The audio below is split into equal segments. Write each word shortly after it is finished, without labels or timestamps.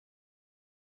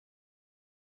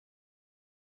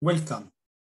Welcome.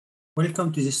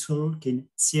 Welcome to this talk in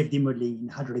CFD modeling in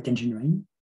hydraulic engineering,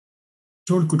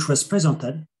 talk which was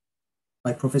presented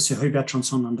by Professor Hubert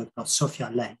Johnson and Dr. Sophia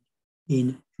Lang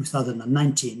in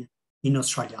 2019 in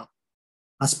Australia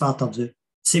as part of the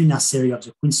seminar series of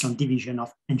the Queensland Division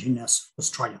of Engineers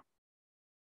Australia.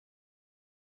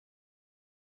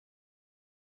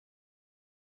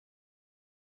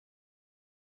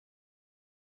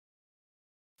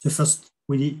 So first,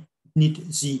 we need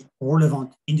the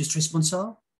relevant industry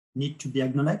sponsor, need to be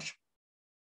acknowledged.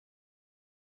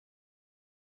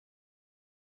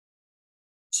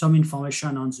 Some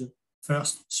information on the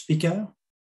first speaker.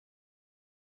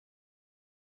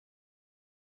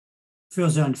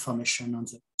 Further information on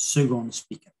the second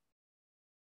speaker.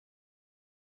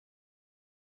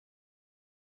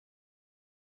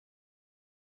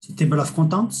 The table of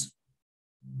contents.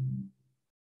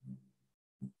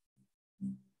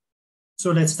 So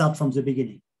let's start from the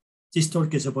beginning. This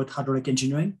talk is about hydraulic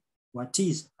engineering. What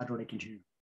is hydraulic engineering?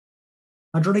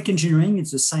 Hydraulic engineering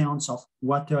is the science of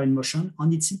water in motion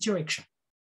and its interaction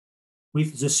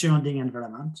with the surrounding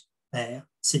environment, air,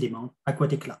 sediment,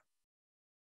 aquatic life.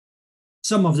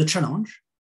 Some of the challenge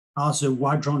are the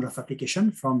wide range of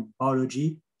application from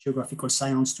biology, geographical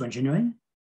science to engineering,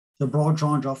 the broad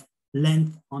range of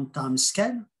length and time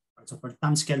scale, for example,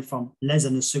 time scale from less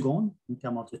than a second in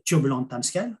terms of the turbulent time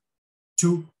scale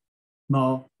to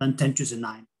more than 10 to the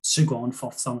 9 seconds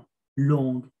for some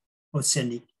long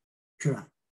oceanic current.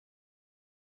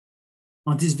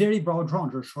 And this very broad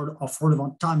range of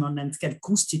relevant time and length scale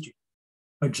constitute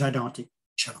a gigantic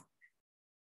challenge.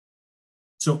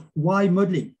 So why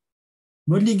modeling?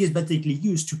 Modeling is basically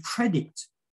used to predict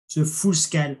the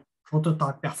full-scale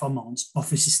prototype performance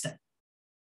of a system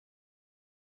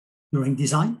during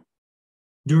design,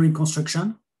 during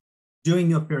construction,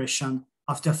 during operation,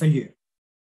 after failure.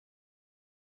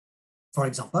 For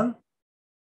example,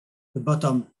 the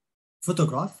bottom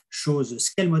photograph shows a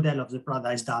scale model of the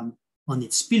Paradise Dam on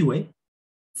its spillway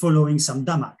following some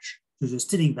damage to the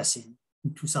steering basin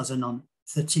in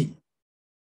 2013.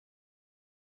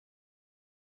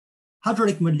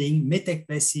 Hydraulic modeling may take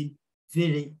place in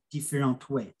very different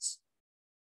ways.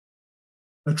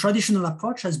 A traditional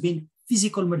approach has been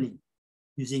physical modeling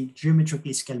using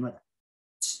geometrically scaled models.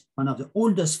 It's one of the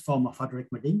oldest forms of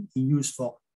hydraulic modeling in use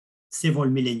for several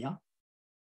millennia,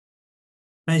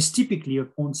 based typically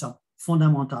upon some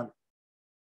fundamental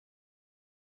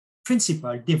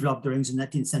principles developed during the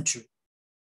 19th century,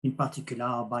 in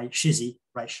particular by Chesy,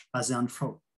 Reich, Bazin, and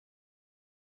Freud.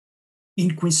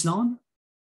 In Queensland,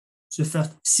 the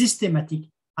first systematic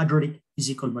hydraulic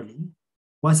physical modeling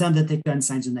was undertaken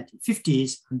since the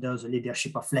 1950s under the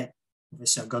leadership of late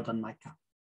Professor Gordon Micah.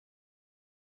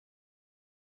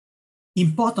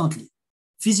 Importantly,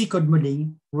 physical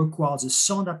modeling requires a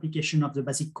sound application of the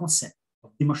basic concept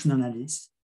of dimensional analysis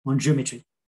on geometric,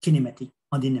 kinematic,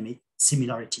 and dynamic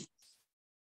similarities.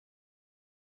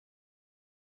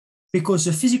 Because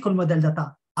the physical model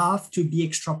data have to be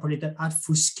extrapolated at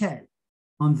full scale,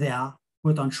 and there are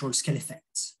potential scale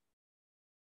effects.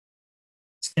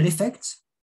 Scale effects,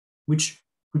 which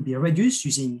could be reduced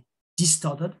using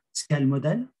distorted scale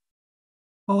model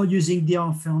or using the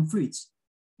different fluids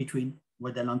between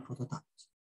model and prototypes.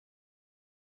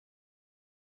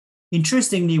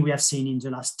 Interestingly, we have seen in the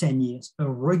last 10 years a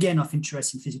regain of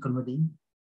interest in physical modeling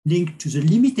linked to the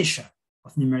limitation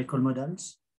of numerical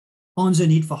models and the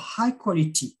need for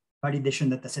high-quality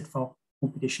validation dataset for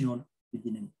computational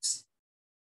dynamics.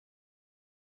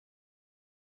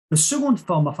 The second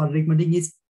form of hydraulic modeling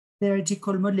is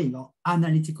theoretical modeling or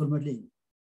analytical modeling.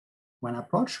 One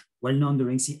approach, well known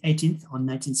during the 18th and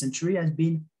 19th century, has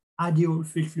been ideal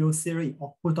field flow theory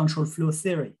or potential flow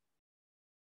theory.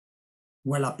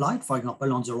 Well applied, for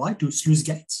example, on the right to sluice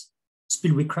gates,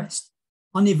 spillway crest,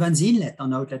 and even the inlet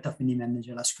and outlet of many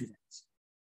managerial culverts.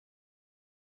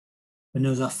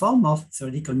 Another form of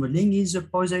theoretical modeling is the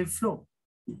Poiseuille flow,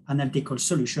 the analytical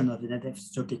solution of the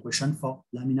Navier-Stokes equation for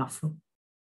laminar flow.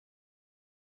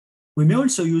 We may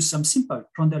also use some simple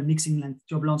Prandtl mixing length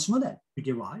turbulence model to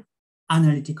derive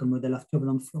analytical model of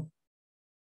turbulent flow.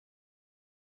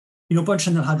 In open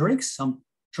channel hydraulics, some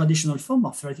traditional form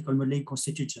of theoretical modeling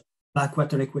constitutes the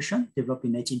backwater equation developed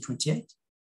in 1828,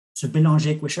 the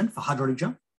Bélanger equation for hydraulic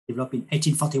jump developed in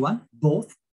 1841,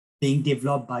 both being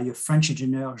developed by a French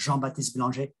engineer, Jean-Baptiste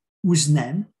Bélanger, whose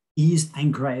name is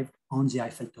engraved on the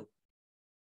Eiffel Tower.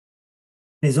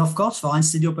 There's, of course, for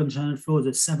unsteady open channel flow, the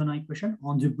Savonnin equation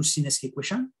and the Boussinesq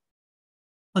equation.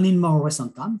 And in more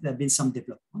recent times, there have been some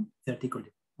development, theoretical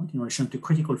development, in relation to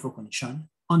critical flow condition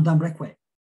and dam breakway.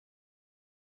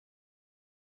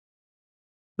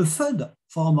 A third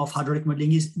form of hydraulic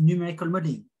modeling is numerical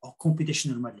modeling or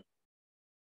computational modeling.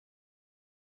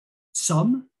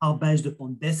 Some are based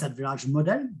upon best average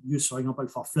model, used, for example,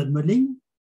 for flood modeling,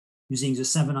 using the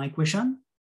Savannah equation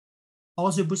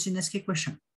or the Boussinesq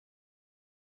equation.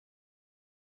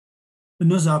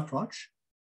 Another approach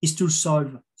is to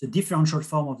solve the differential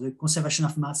form of the conservation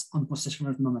of mass and conservation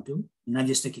of momentum, the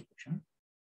Navier-Stokes equation,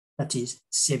 that is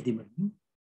CFD modeling.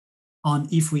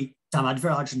 And if we time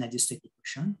average Navier-Stokes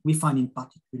equation, we find in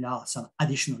particular some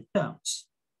additional terms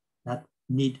that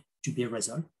need to be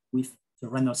resolved with the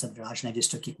Reynolds average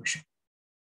Navier-Stokes equation.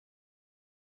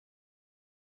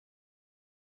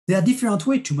 There are different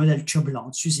ways to model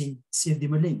turbulence using CFD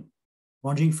modeling,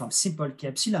 ranging from simple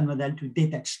K-epsilon model to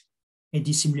detached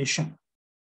AD simulation.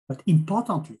 But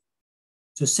importantly,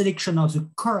 the selection of the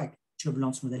correct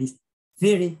turbulence model is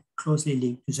very closely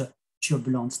linked to the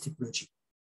turbulence typology.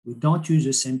 We don't use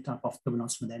the same type of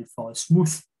turbulence model for a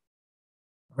smooth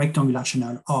rectangular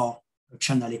channel or a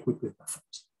channel equipped with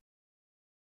buffers.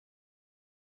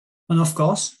 And of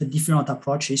course, the different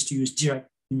approach is to use direct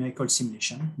numerical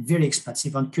simulation, very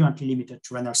expensive and currently limited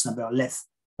to Reynolds number less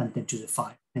than 10 to the 5,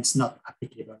 and it's not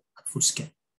applicable at full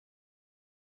scale.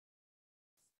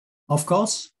 Of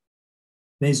course,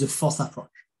 there is a fourth approach,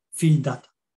 field data.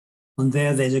 And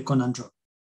there's a conundrum.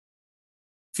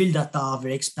 Field data are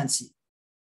very expensive.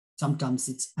 Sometimes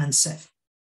it's unsafe.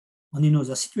 And in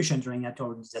other situations during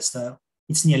natural disaster,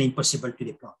 it's nearly impossible to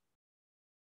deploy.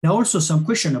 There are also some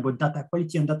questions about data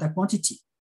quality and data quantity.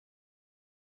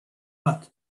 But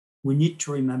we need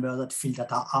to remember that field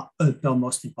data are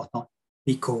uppermost important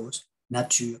because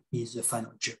nature is the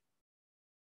final jury.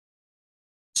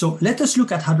 So let us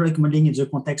look at hydraulic modeling in the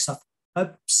context of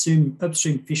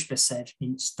upstream fish passage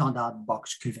in standard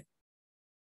box culvert.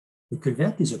 The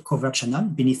culvert is a covered channel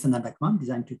beneath an embankment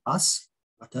designed to pass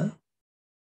water.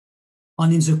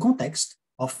 And in the context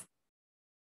of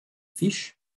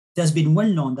fish, it has been well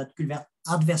known that culverts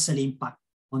adversely impact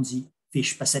on the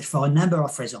fish passage for a number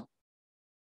of reasons,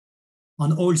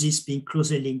 and all this being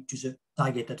closely linked to the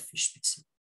targeted fish species.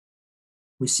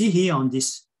 We see here on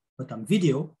this bottom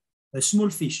video a small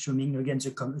fish swimming against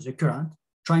the current,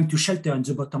 trying to shelter in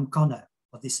the bottom corner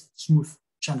of this smooth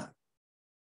channel.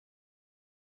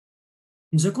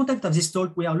 In the context of this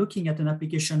talk, we are looking at an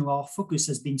application where our focus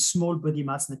has been small body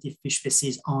mass native fish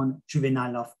species on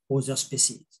juvenile of other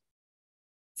species.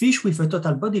 Fish with a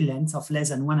total body length of less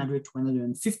than 100 to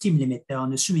 150 millimeters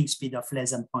and a swimming speed of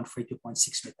less than 0.3 to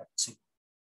 0.6 meters per second.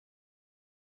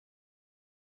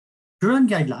 Current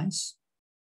guidelines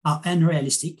are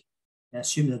unrealistic. They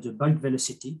assume that the bulk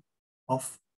velocity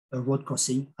of a road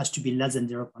crossing has to be less than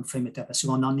 0.3 meters per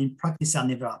second, and in practice are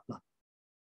never applied.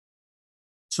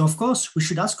 So of course, we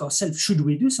should ask ourselves, should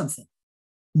we do something?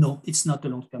 No, it's not a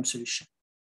long-term solution.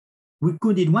 We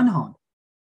could, in one hand,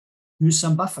 use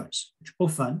some buffers, which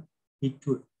often lead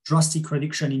to a drastic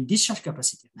reduction in discharge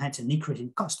capacity and hence an increase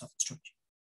in cost of the structure.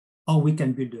 Or we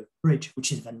can build a bridge,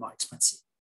 which is even more expensive.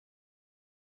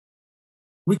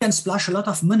 We can splash a lot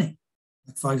of money.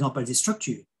 Like for example, this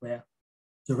structure where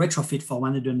the retrofit for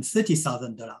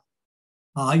 $130,000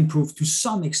 are improved to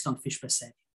some extent fish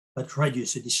passage, but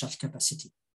reduce the discharge capacity.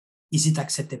 Is it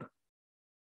acceptable?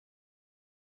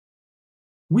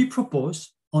 We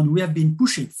propose, and we have been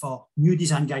pushing for new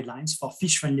design guidelines for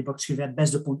fish-friendly box culvert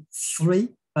based upon three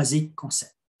basic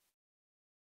concepts.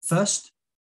 First,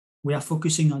 we are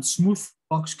focusing on smooth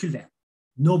box culvert,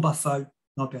 no baffle,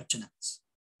 no per channels,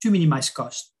 to minimize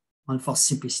cost and for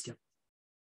simplicity.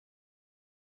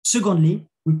 Secondly,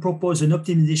 we propose an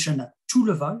optimization at two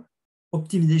levels,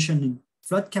 optimization in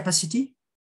flood capacity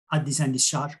at design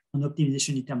discharge and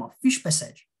optimization in terms of fish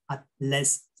passage at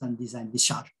less than design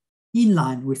discharge, in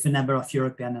line with a number of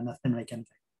European and North American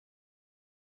guidelines.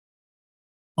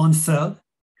 And third,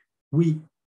 we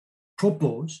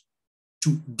propose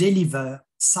to deliver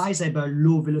sizable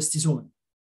low velocity zone.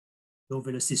 Low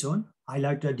velocity zone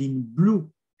highlighted in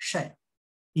blue shade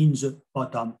in the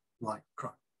bottom right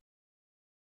graph.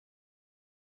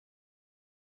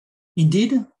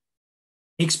 Indeed,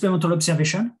 experimental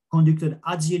observation conducted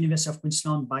at the University of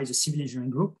Queensland by the civil engineering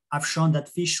group have shown that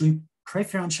fish swim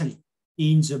preferentially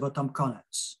in the bottom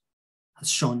corners, as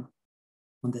shown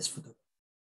on this photo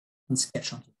and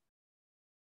sketch on here.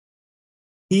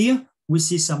 Here we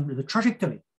see the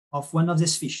trajectory of one of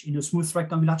these fish in a smooth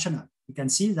rectangular channel. You can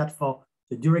see that for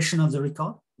the duration of the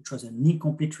record, which was an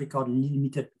incomplete record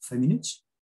limited to 5 minutes,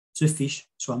 the fish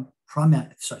swam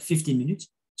 15 minutes,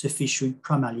 the fish swim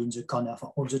primarily in the corner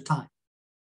for all the time.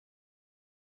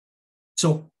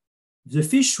 So the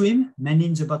fish swim mainly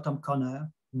in the bottom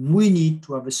corner. We need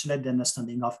to have a solid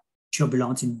understanding of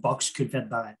turbulence in box culvert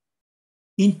barrel.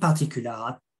 in particular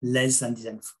at less than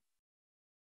design flow.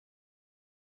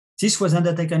 This was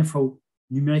undertaken through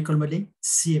numerical modeling,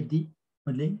 CFD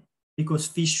modeling, because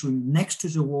fish swim next to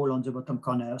the wall on the bottom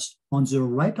corners on the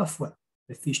rate of where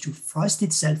the fish to thrust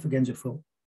itself against the floor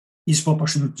is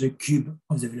proportional to the cube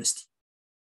of the velocity.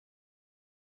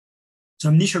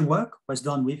 Some initial work was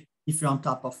done with different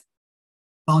types of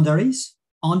boundaries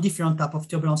on different types of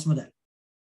turbulence model,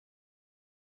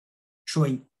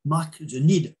 showing the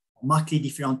need for markedly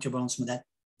different turbulence model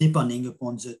depending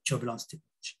upon the turbulence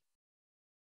technology.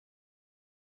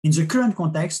 In the current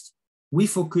context, we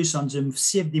focus on the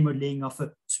CFD modeling of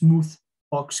a smooth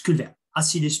box culvert,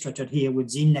 as illustrated here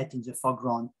with the inlet in the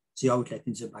foreground, the outlet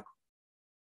in the background.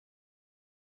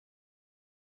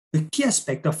 The key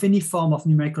aspect of any form of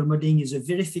numerical modeling is the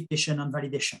verification and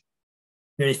validation.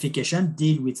 Verification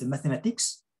deals with the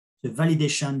mathematics, the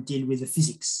validation deals with the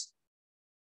physics.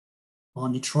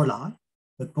 On it rely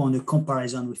upon a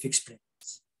comparison with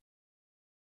experiments.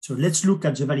 So let's look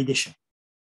at the validation.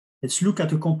 Let's look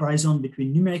at a comparison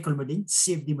between numerical modeling,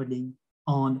 CFD modeling,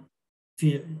 on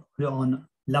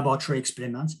laboratory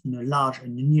experiments in a large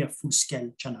and near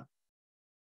full-scale channel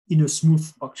in a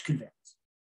smooth box culvert.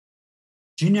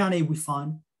 Generally, we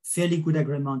find fairly good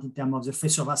agreement in terms of the free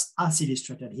surface as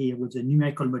illustrated here with the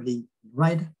numerical modeling in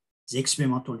red, the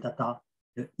experimental data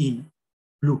in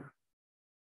blue.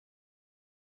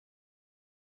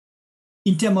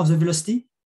 In terms of the velocity,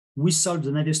 we solve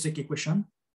the Navier-Stokes equation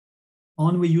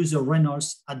and we use the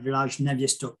Reynolds average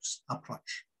Navier-Stokes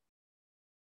approach.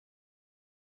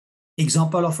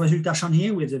 Example of result shown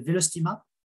here with the velocity map,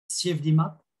 CFD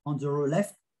map on the row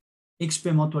left,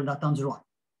 experimental data on the right.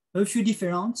 A few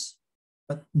differences,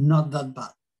 but not that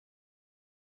bad.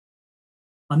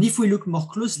 And if we look more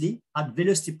closely at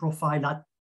velocity profile at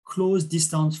close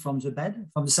distance from the bed,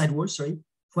 from the sidewall,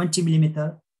 20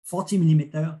 millimeter, 40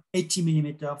 millimeter, 80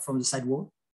 millimeter from the sidewall,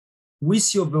 we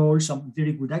see overall some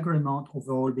very good agreement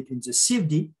overall between the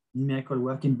CFD, numerical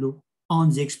work in blue,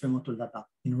 and the experimental data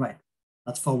in red.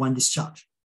 That's for one discharge.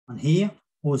 And here,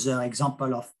 other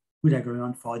example of good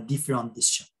agreement for a different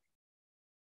discharge.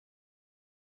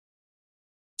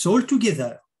 So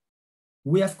altogether,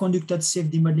 we have conducted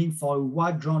CFD modeling for a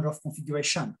wide range of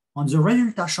configuration. And the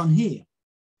result are shown here,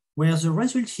 where the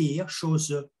result here shows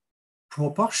the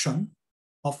proportion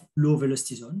of low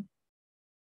velocity zone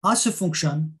as a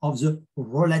function of the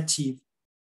relative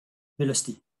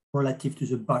velocity, relative to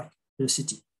the bulk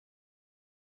velocity.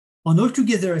 And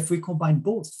altogether, if we combine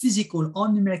both physical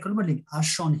and numerical modeling, as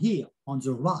shown here on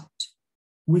the right,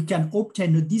 we can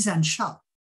obtain a design chart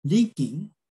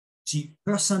linking the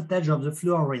percentage of the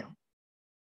flow area,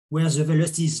 where the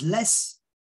velocity is less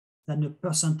than the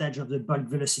percentage of the bulk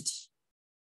velocity.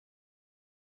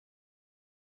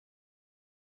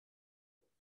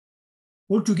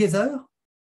 Altogether,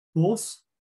 both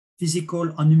physical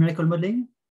and numerical modeling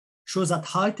shows that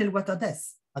high tailwater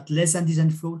depth at less than design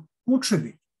flow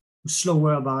contribute to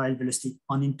slower barrel velocity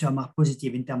and in terms of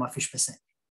positive in terms of fish percent.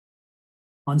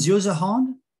 On the other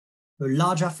hand, a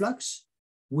larger flux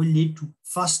will lead to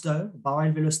faster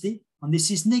barrel velocity, and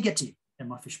this is negative in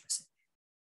terms of fish percent.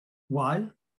 While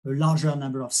a larger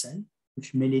number of cells,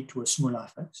 which may lead to a smaller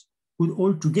flux, would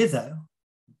altogether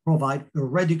provide a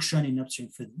reduction in upstream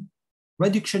flooding.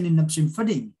 Reduction in upstream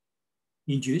flooding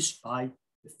induced by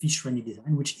the fish-friendly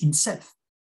design, which in itself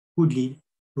would lead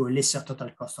to a lesser total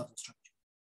cost of the structure.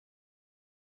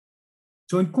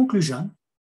 So in conclusion,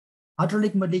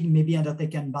 hydraulic modeling may be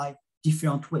undertaken by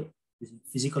different ways, using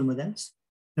physical models,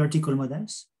 theoretical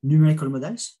models, numerical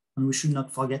models, and we should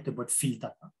not forget about field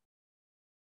data.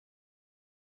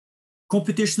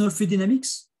 Computational fluid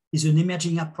dynamics is an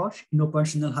emerging approach in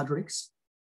operational hydraulics.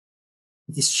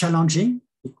 It is challenging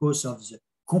because of the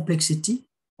complexity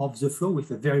of the flow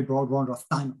with a very broad range of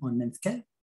time and length scale.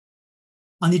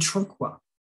 And it requires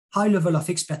high level of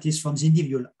expertise from the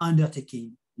individual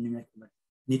undertaking numerical modeling.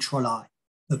 It relies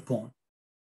upon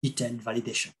detailed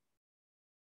validation.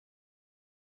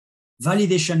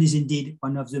 Validation is indeed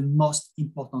one of the most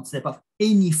important steps of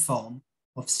any form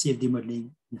of CFD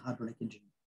modeling in hydraulic engineering.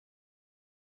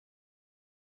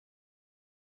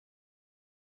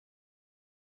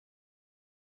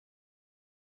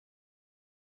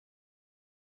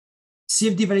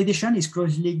 CFD validation is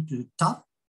closely linked to the type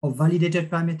of validated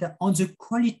parameter and the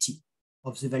quality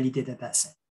of the validated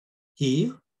asset.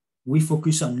 Here, we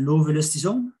focus on low velocity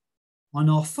zone, and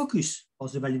our focus for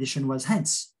the validation was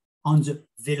hence on the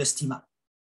velocity map.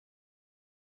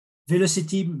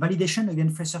 Velocity validation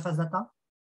against free surface data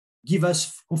give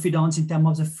us confidence in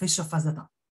terms of the free surface data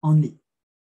only.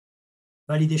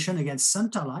 Validation against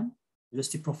center line,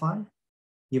 velocity profile,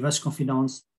 give us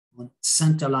confidence on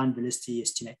centerline velocity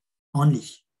estimate only.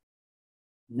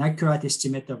 An accurate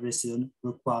estimate of velocity zone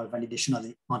requires validation of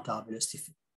the entire velocity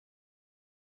field.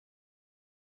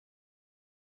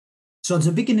 So at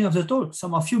the beginning of the talk,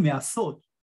 some of you may have thought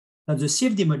that the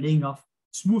CFD modeling of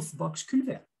smooth box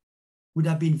culvert would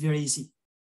have been very easy.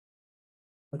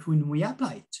 But when we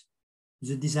apply it to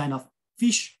the design of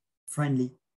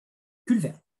fish-friendly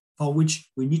culvert, for which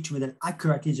we need to model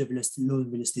accurately the velocity, low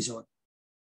velocity zone,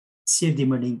 CFD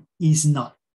modeling is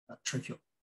not that trivial.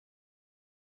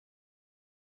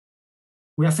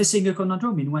 We are facing a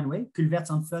conundrum in one way. Culverts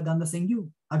and flood are nothing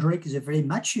new. Hydraulic is a very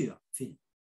mature field,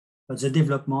 but the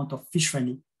development of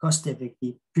fish-friendly,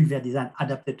 cost-effective culvert design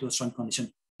adapted to ocean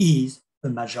conditions is a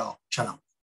major challenge.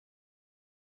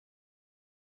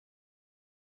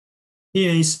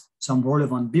 Here is some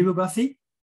relevant bibliography.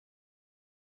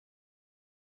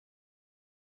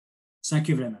 Thank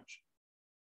you very much.